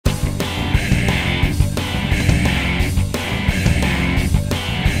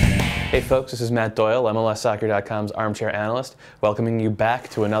Hey folks, this is Matt Doyle, MLSsoccer.com's armchair analyst, welcoming you back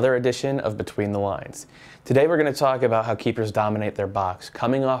to another edition of Between the Lines. Today we're going to talk about how keepers dominate their box,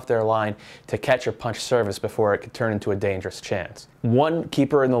 coming off their line to catch or punch service before it could turn into a dangerous chance. One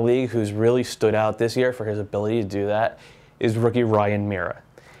keeper in the league who's really stood out this year for his ability to do that is rookie Ryan Meara.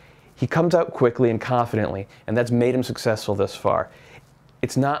 He comes out quickly and confidently, and that's made him successful thus far.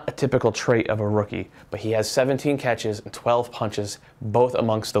 It's not a typical trait of a rookie, but he has 17 catches and 12 punches, both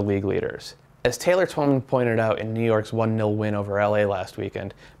amongst the league leaders. As Taylor Twellman pointed out in New York's 1-0 win over LA last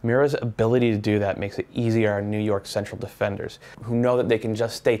weekend, Meara's ability to do that makes it easier on New York's central defenders, who know that they can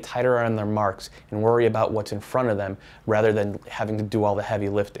just stay tighter on their marks and worry about what's in front of them rather than having to do all the heavy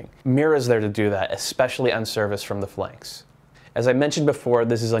lifting. Meara's there to do that, especially on service from the flanks. As I mentioned before,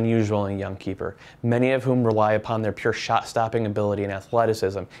 this is unusual in a young keeper, many of whom rely upon their pure shot-stopping ability and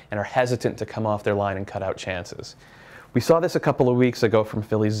athleticism and are hesitant to come off their line and cut out chances. We saw this a couple of weeks ago from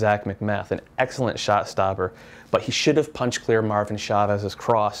Philly's Zach McMath, an excellent shot stopper, but he should have punched clear Marvin Chavez's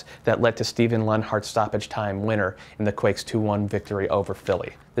cross that led to Steven Lenhart's stoppage time winner in the Quakes' 2-1 victory over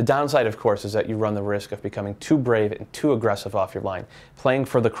Philly. The downside, of course, is that you run the risk of becoming too brave and too aggressive off your line, playing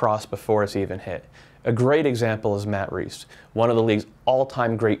for the cross before it's even hit. A great example is Matt Reese, one of the league's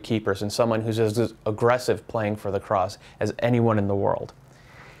all-time great keepers and someone who's as aggressive playing for the cross as anyone in the world.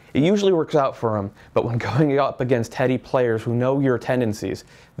 It usually works out for him, but when going up against heady players who know your tendencies,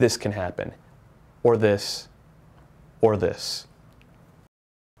 this can happen. Or this. Or this.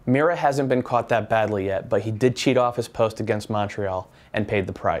 Meara hasn't been caught that badly yet, but he did cheat off his post against Montreal and paid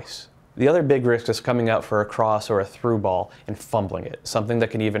the price. The other big risk is coming out for a cross or a through ball and fumbling it, something that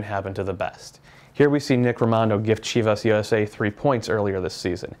can even happen to the best. Here we see Nick Rimando gift Chivas USA 3 points earlier this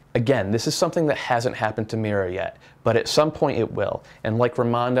season. Again, this is something that hasn't happened to Meara yet, but at some point it will, and like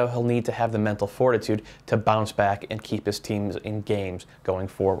Rimando, he'll need to have the mental fortitude to bounce back and keep his teams in games going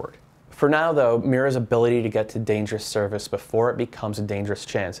forward. For now though, Meara's ability to get to dangerous service before it becomes a dangerous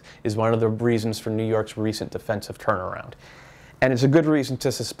chance is one of the reasons for New York's recent defensive turnaround. And it's a good reason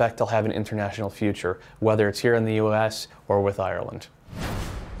to suspect he'll have an international future, whether it's here in the US or with Ireland.